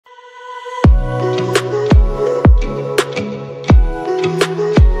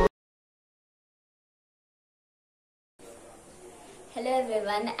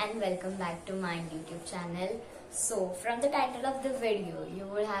everyone and welcome back to my YouTube channel. So from the title of the video you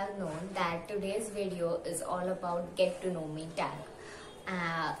would have known that today's video is all about get to know me tag.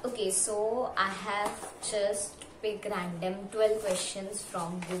 Okay, so I have just picked random 12 questions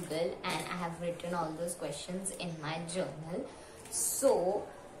from Google and I have written all those questions in my journal. So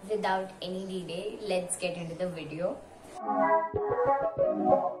without any delay, let's get into the video.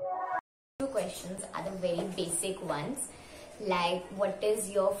 Two questions are the very basic ones, like what is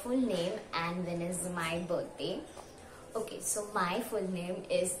your full name and when is my birthday. Okay, so my full name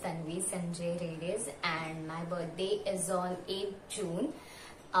is Tanvi Sanjay Redis and my birthday is on 8th June.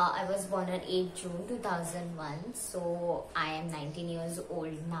 I was born on 8th June 2001, so I am 19 years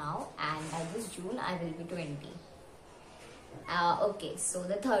old now and by this June I will be 20. Okay, so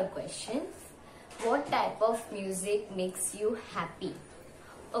the third question, what type of music makes you happy?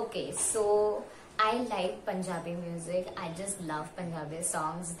 Okay, so I like Punjabi music. I just love Punjabi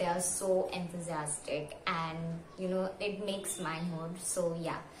songs. They are so enthusiastic and you know it makes my mood. So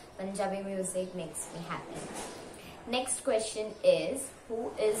yeah, Punjabi music makes me happy. Next question is,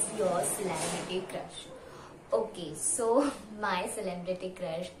 who is your celebrity crush? Okay, so my celebrity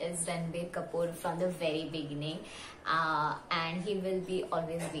crush is Ranbir Kapoor from the very beginning, and he will be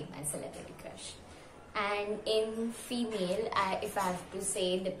always be my celebrity crush. And in female, if I have to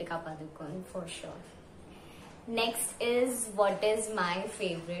say, Deepika Padukone for sure. Next is, what is my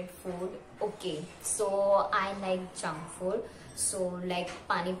favorite food? Okay, so I like junk food. So like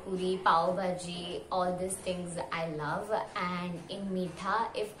pani puri, pav bhaji, all these things I love. And in meetha,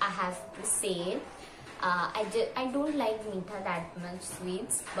 if I have to say, I don't like meetha that much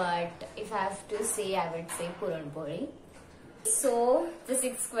sweets, but if I have to say, I would say puran puri. So the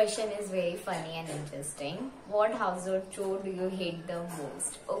sixth question is very funny and interesting. What household chore do you hate the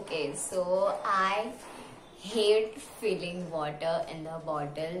most? Okay, so I hate filling water in the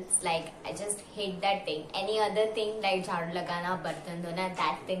bottles. Like I just hate that thing. Any other thing like jhadu lagana, bartan dhona,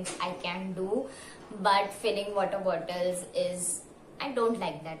 that things I can do, but filling water bottles is, I don't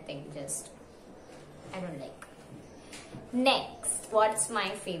like that thing. Just I don't like. Next, what's my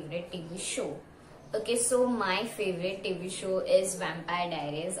favorite TV show? Okay, so my favorite TV show is Vampire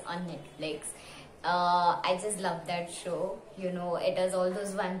Diaries on Netflix. I just love that show. You know, it has all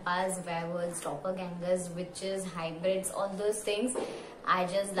those vampires, werewolves, doppelgangers, witches, hybrids, all those things. I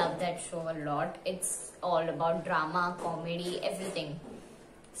just love that show a lot. It's all about drama, comedy, everything.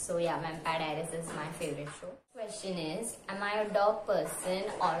 So yeah, Vampire Diaries is my favorite show. Question is, am I a dog person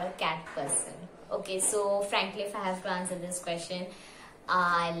or a cat person? Okay, so frankly, if I have to answer this question,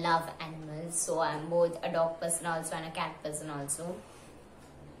 I love animals, so I'm both a dog person also and a cat person also.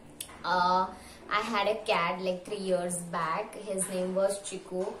 I had a cat like 3 years back. His name was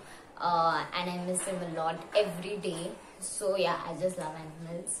Chiku, and I miss him a lot every day. So yeah, I just love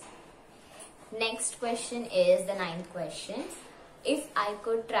animals. Next question is the 9th question. If I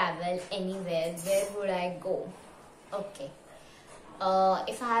could travel anywhere, where would I go? Okay.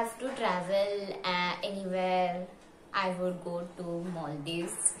 If I have to travel anywhere, I would go to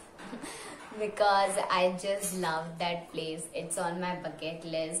Maldives because I just love that place. It's on my bucket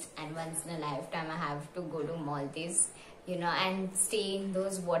list and once in a lifetime I have to go to Maldives, you know, and stay in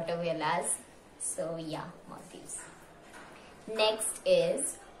those water villas. So yeah, Maldives. Next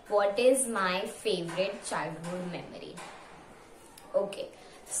is, what is my favorite childhood memory? Okay,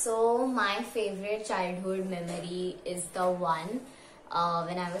 so my favorite childhood memory is the one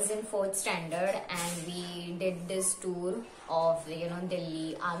when I was in 4th standard and we did this tour of, you know,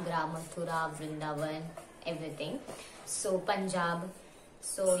 Delhi, Agra, Mathura, Vrindavan, everything. So Punjab.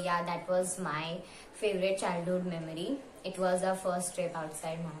 So yeah, that was my favorite childhood memory. It was our first trip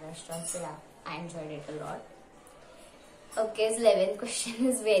outside Maharashtra. So yeah, I enjoyed it a lot. Okay, so 11th question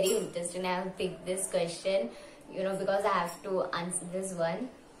is very interesting. I have picked this question, you know, because I have to answer this one.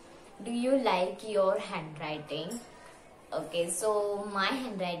 Do you like your handwriting? Okay, so my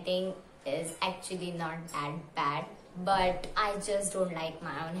handwriting is actually not that bad, but I just don't like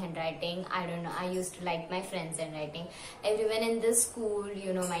my own handwriting. I don't know, I used to like my friends' handwriting. Everyone in the school,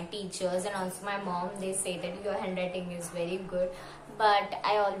 you know, my teachers and also my mom, they say that your handwriting is very good. But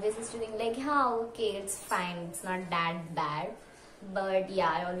I always used to think like, yeah, okay, it's fine, it's not that bad. But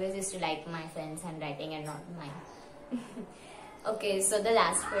yeah, I always used to like my friends' handwriting and not mine. Okay, so the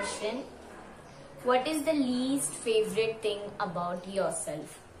last question. What is the least favorite thing about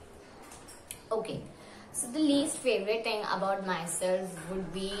yourself? Okay, so the least favorite thing about myself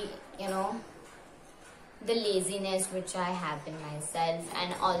would be, you know, the laziness which I have in myself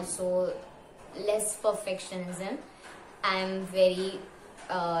and also less perfectionism. I'm very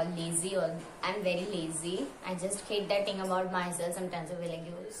lazy, or I'm very lazy. I just hate that thing about myself. Sometimes I feel like,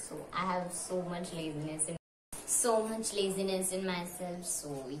 yo, so I have so much laziness in myself.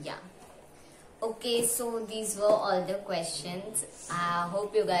 So yeah. Okay, so these were all the questions. I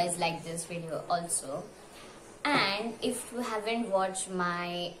hope you guys like this video also. And if you haven't watched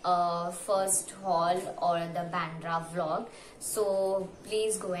my first haul or the Bandra vlog, so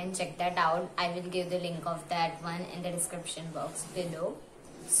please go and check that out. I will give the link of that one in the description box below.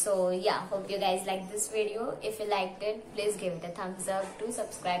 So yeah, hope you guys like this video. If you liked it, please give it a thumbs up, do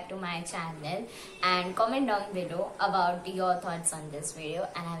subscribe to my channel and comment down below about your thoughts on this video,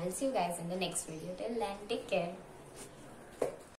 and I will see you guys in the next video. Till then, take care.